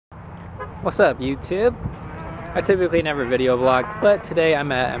What's up, YouTube? I typically never video vlog, but today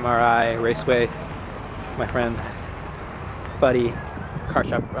I'm at MIR Raceway. My friend, buddy, car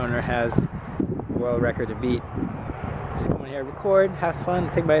shop owner has a world record to beat. Just come in here, record, have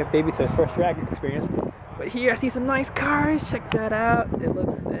fun, take my baby to his first drag experience. But here I see some nice cars, check that out, it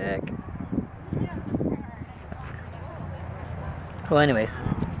looks sick. Well anyways,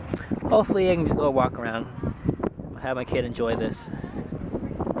 hopefully I can just go walk around, have my kid enjoy this.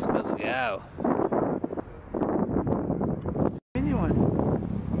 So let's go.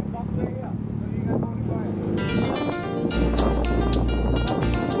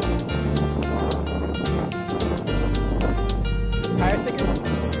 Tire stickers?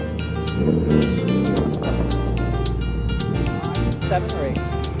 7 or 8?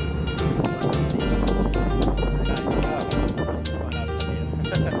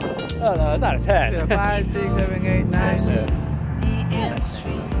 Oh no, it's not a 10. 5, 6, 7, 8, 9.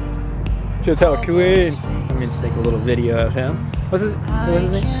 Just how Queen. I'm gonna take a little video of him. What's his name?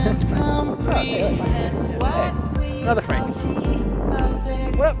 Oh, hey, another Frank.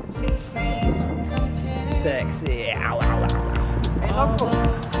 What up? Sexy. Ow, ow, ow. Hey, uncle. I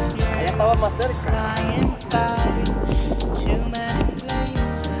thought my set of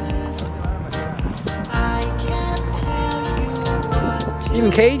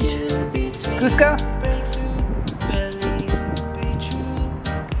even Cage? Cusco?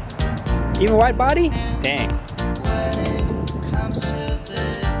 Even wide body? Dang.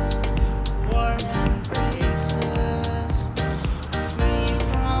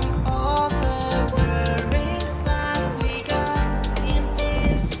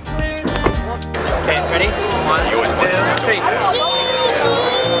 Okay, ready? 1, 2, 3.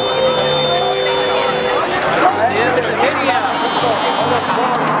 It's a video.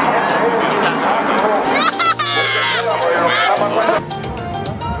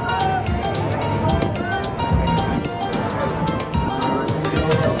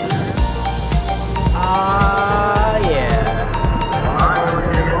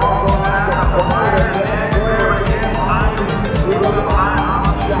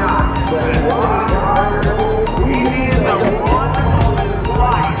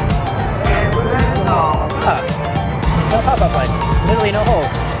 Pop-up lights. Literally no holes.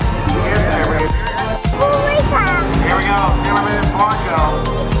 Here we go. Cameraman Blanco.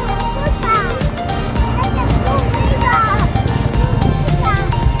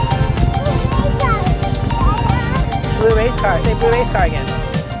 Blue race car. Say blue race car again.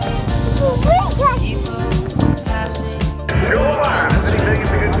 Go on. Anything is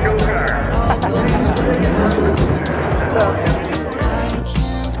a good go car.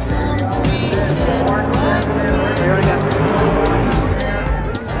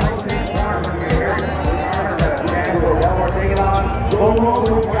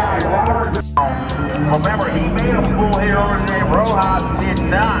 Remember, he made a fool here over there. Rojas did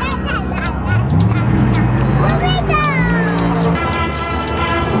not.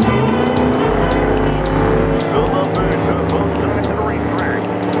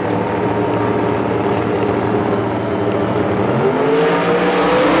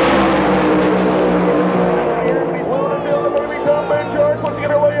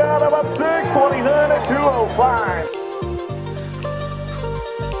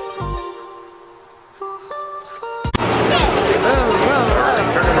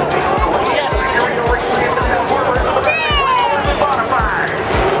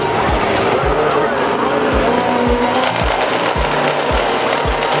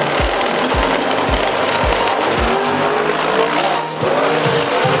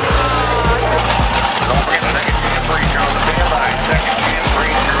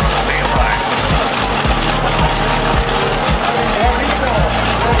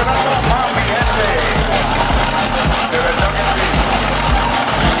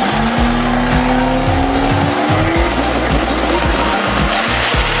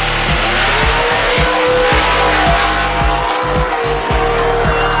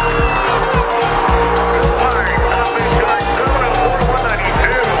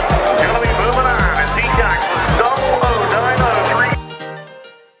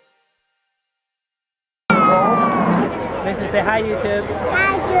 Vincent, say hi, YouTube.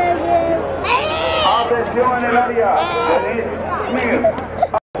 Hi, YouTube. I'll be joining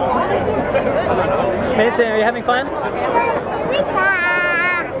Vincent, are you having fun?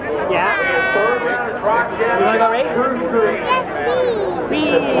 Yeah? You want to go race? Yes,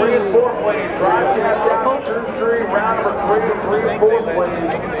 Three and four planes. Round number 3 and 4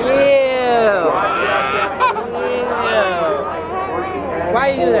 planes. Yeah. Why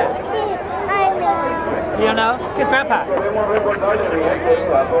you do that? I know. You don't know? Kiss Grandpa.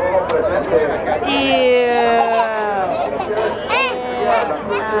 Ew.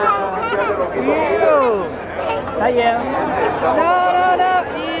 Ew. Not you. No.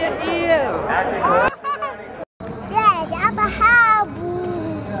 Ew. Dad, I'm a habu.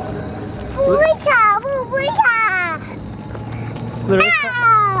 Buika. Blue race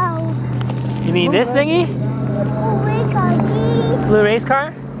car? You mean this thingy? Blue race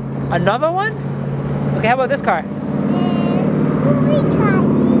car? Another one? Okay, how about this car?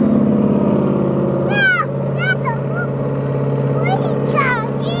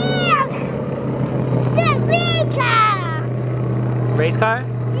 Race car?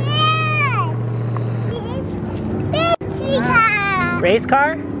 Yes! This car! Race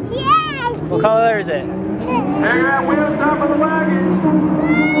car? Yes! What color is it? And we'll stop on the wagon.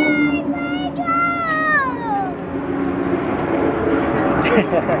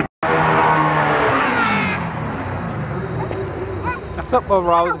 What's up?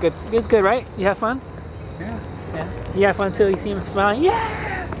 Overall, it was good. It was good, right? You have fun? Yeah. Yeah. You had fun too. You see him smiling.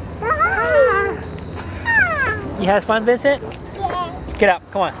 Yeah. You had fun, Vincent? Yeah. Get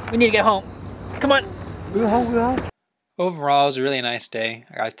up. Come on. We need to get home. Come on. We're home. Overall, it was a really nice day.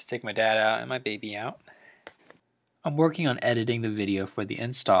 I got to take my dad out and my baby out. I'm working on editing the video for the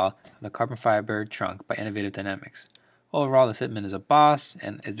install of the carbon fiber trunk by Innovative Dynamics. Overall, the fitment is a boss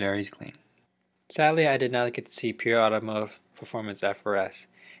and it's very clean. Sadly, I did not get to see Pure Automotive Performance FRS.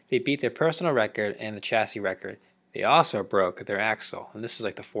 They beat their personal record and the chassis record. They also broke their axle, and this is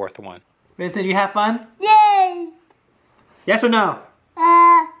like the 4th one. Vincent, you have fun? Yay! Yes or no?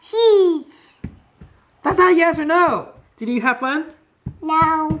 Cheese. That's not a yes or no. Did you have fun?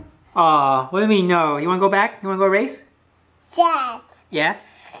 No. Aw, what do you mean no? You want to go back? You want to go race? Yes. Yes.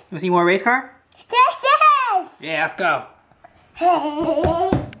 You want to see more race car? Yes. Yeah, let's go.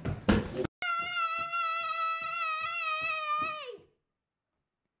 Bye.